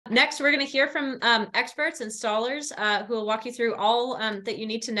Next, we're going to hear from experts, installers, who will walk you through all that you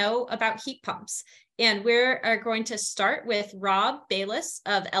need to know about heat pumps. And we're going to start with Rob Bayless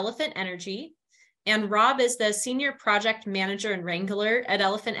of Elephant Energy. And Rob is the Senior Project Manager and Wrangler at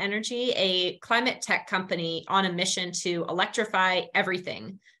Elephant Energy, a climate tech company on a mission to electrify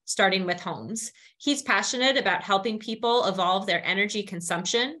everything, starting with homes. He's passionate about helping people evolve their energy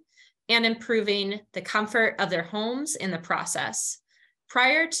consumption and improving the comfort of their homes in the process.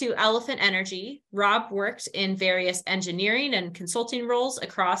 Prior to Elephant Energy, Rob worked in various engineering and consulting roles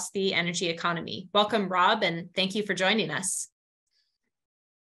across the energy economy. Welcome, Rob, and thank you for joining us.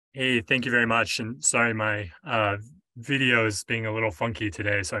 Hey, thank you very much. And sorry, my video is being a little funky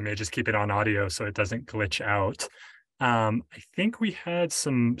today, so I may just keep it on audio so it doesn't glitch out. I think we had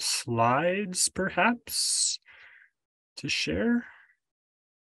some slides, perhaps, to share.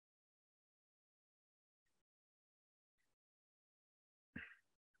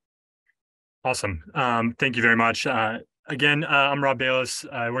 Awesome. Thank you very much. Again, I'm Rob Bayless.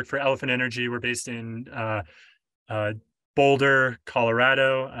 I work for Elephant Energy. We're based in Boulder,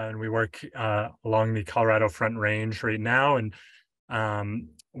 Colorado, and we work along the Colorado Front Range right now. And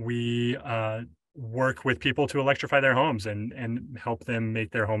we work with people to electrify their homes and help them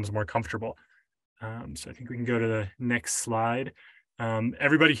make their homes more comfortable. So I think we can go to the next slide.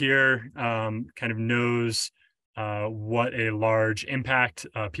 Everybody here kind of knows what a large impact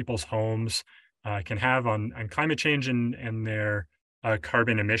people's homes can have on climate change and their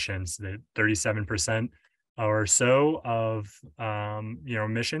carbon emissions. That 37% or so of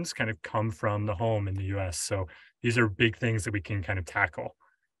emissions kind of come from the home in the U.S. So these are big things that we can kind of tackle.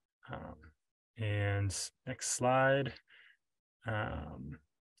 And next slide. And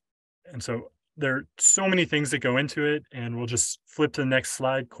so there are so many things that go into it, and we'll just flip to the next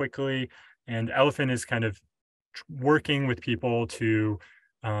slide quickly. And Elephant is kind of working with people to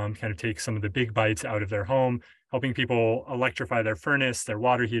kind of take some of the big bites out of their home, helping people electrify their furnace, their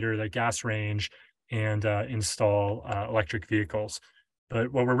water heater, their gas range, and install electric vehicles.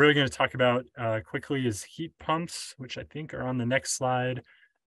 But what we're really going to talk about quickly is heat pumps, which I think are on the next slide.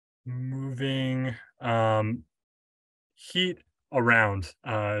 Moving heat around,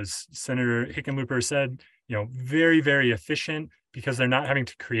 as Senator Hickenlooper said, very, very efficient because they're not having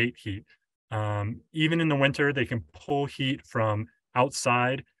to create heat. Even in the winter, they can pull heat from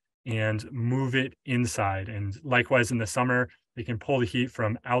outside and move it inside. And likewise, in the summer, they can pull the heat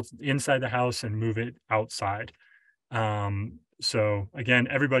from inside the house and move it outside. So again,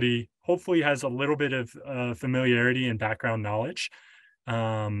 everybody hopefully has a little bit of familiarity and background knowledge.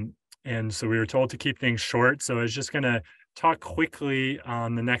 And so we were told to keep things short. So I was just going to talk quickly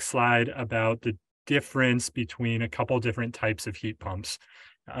on the next slide about the difference between a couple different types of heat pumps.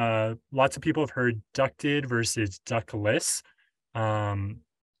 Lots of people have heard ducted versus ductless.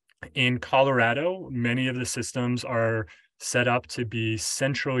 In Colorado, many of the systems are set up to be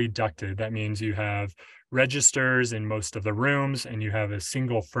centrally ducted. That means you have registers in most of the rooms, and you have a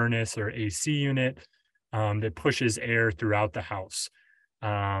single furnace or AC unit that pushes air throughout the house.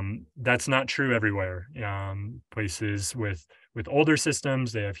 That's not true everywhere. Places with older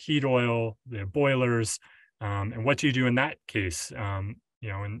systems, they have heat oil, they have boilers. And what do you do in that case?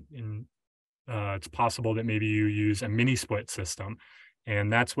 It's possible that maybe you use a mini split system,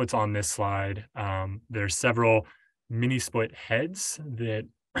 and that's what's on this slide. There's several mini split heads that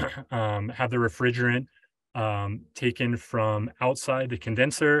have the refrigerant taken from outside the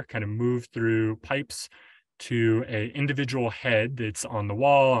condenser, kind of moved through pipes to an individual head that's on the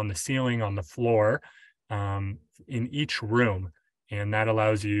wall, on the ceiling, on the floor, in each room. And that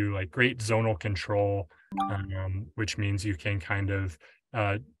allows you like great zonal control, which means you can kind of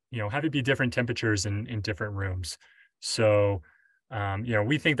have it be different temperatures in different rooms. So,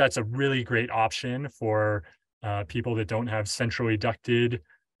 we think that's a really great option for people that don't have centrally ducted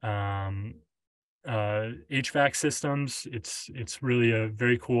HVAC systems. It's really a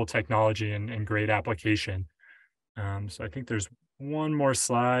very cool technology and great application. So I think there's one more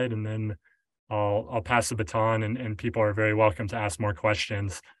slide, and then I'll pass the baton, and people are very welcome to ask more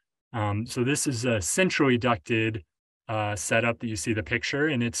questions. So this is a centrally ducted setup that you see the picture,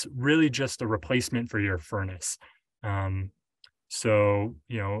 and it's really just a replacement for your furnace. So,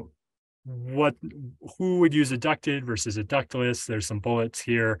 who would use a ducted versus a ductless? There's some bullets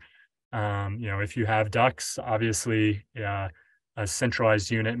here. If you have ducts, obviously, a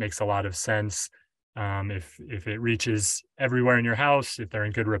centralized unit makes a lot of sense. If it reaches everywhere in your house, if they're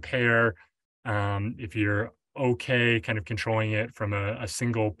in good repair, if you're okay kind of controlling it from a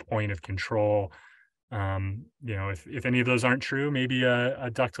single point of control. If any of those aren't true, maybe a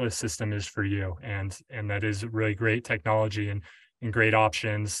ductless system is for you, and that is really great technology and and great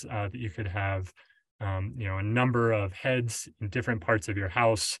options that you could have, a number of heads in different parts of your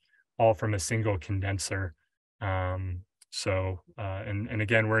house, all from a single condenser. And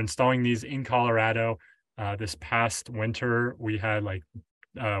again, we're installing these in Colorado. This past winter, we had like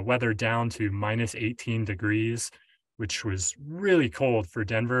weather down to minus 18 degrees, which was really cold for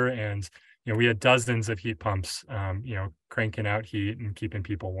Denver. And, we had dozens of heat pumps, cranking out heat and keeping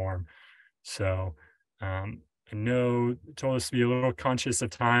people warm. So, I know you told us to be a little conscious of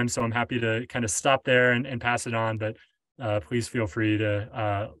time, so I'm happy to kind of stop there and pass it on. But please feel free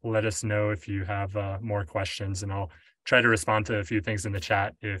to let us know if you have more questions, and I'll try to respond to a few things in the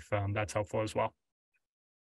chat if that's helpful as well.